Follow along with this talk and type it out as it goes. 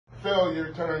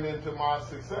failure turned into my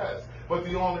success. But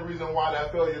the only reason why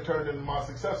that failure turned into my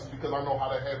success is because I know how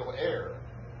to handle error.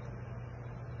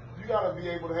 You got to be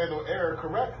able to handle error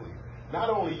correctly. Not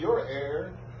only your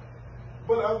error,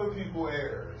 but other people's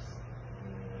errors.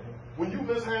 When you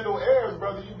mishandle errors,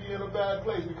 brother, you be in a bad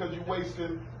place because you're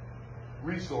wasting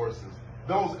resources.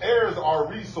 Those errors are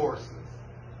resources.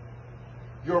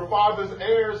 Your father's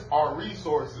errors are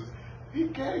resources. He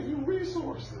gave you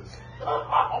resources.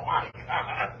 Oh my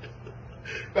God.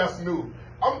 That's new.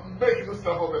 I'm making this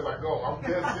stuff up as I go. I'm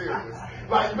dead serious.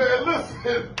 Like, man,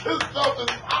 listen, this stuff is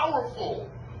powerful.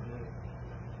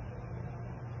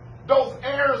 Those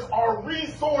errors are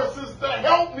resources to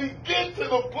help me get to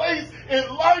the place in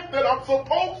life that I'm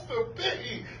supposed to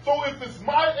be. So if it's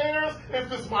my errors,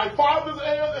 if it's my father's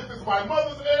errors, if it's my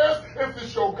mother's errors, if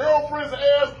it's your girlfriend's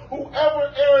errors,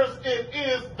 whoever errors it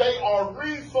is, they are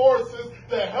resources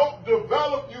to help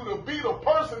develop you to be the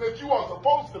person that you are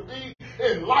supposed to be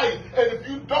in life. And if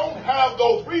you don't have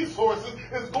those resources,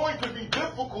 it's going to be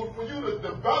difficult for you to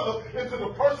develop into the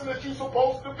person that you're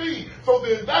supposed to be. So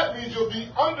then that means you'll be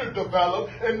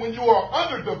underdeveloped, and when you are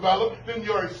underdeveloped, then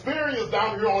your experience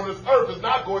down here on this earth is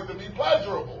not going to be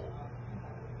pleasurable.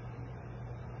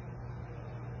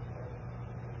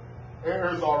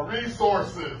 Errors are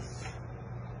resources.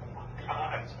 Oh my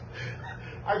gosh.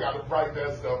 I got to write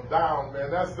that stuff down,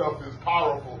 man. That stuff is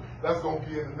powerful. That's going to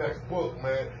be in the next book,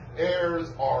 man.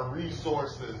 Errors are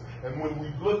resources. And when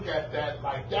we look at that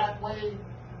like that way,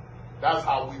 that's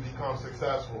how we become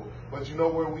successful. But you know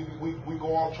where we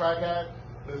go off track at?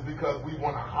 Is because we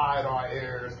want to hide our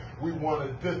errors. We want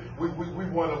to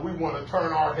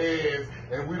turn our heads,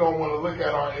 and we don't want to look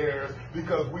at our errors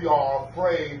because we are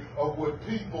afraid of what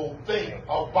people think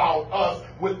about us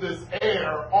with this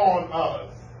air on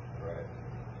us. Right.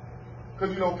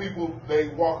 Because, you know, people, they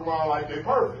walk around like they're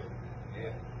perfect.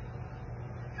 Yeah.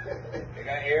 They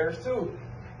got errors too.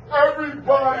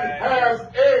 Everybody has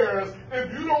errors.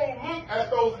 If you don't look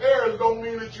at those errors, don't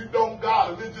mean that you don't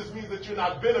got them. It just means that you're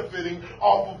not benefiting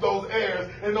off of those errors,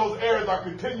 and those errors are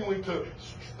continuing to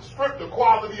strip the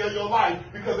quality of your life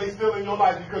because they're still in your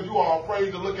life, because you are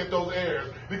afraid to look at those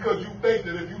errors, because you think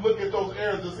that if you look at those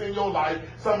errors that's in your life,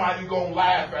 somebody gonna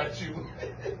laugh at you.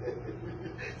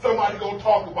 Somebody gonna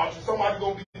talk about you. Somebody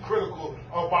gonna be critical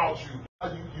about you.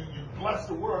 You bless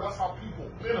the world. That's how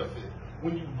people benefit.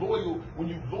 When you loyal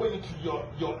to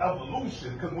your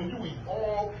evolution, because when you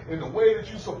evolve in the way that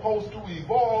you're supposed to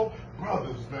evolve,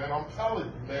 brothers, man, I'm telling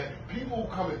you, man, people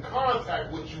who come in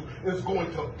contact with you is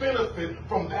going to benefit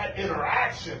from that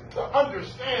interaction. To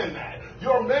understand that,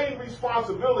 your main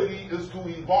responsibility is to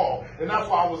evolve, and that's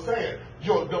why I was saying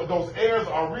those errors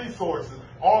are resources.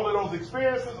 All of those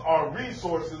experiences are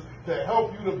resources to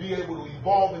help you to be able to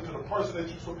evolve into the person that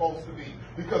you're supposed to be.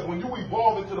 Because when you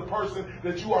evolve into the person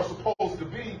that you are supposed to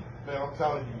be, man, I'm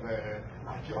telling you, man,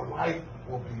 like your life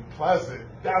will be pleasant.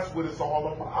 That's what it's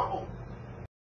all about.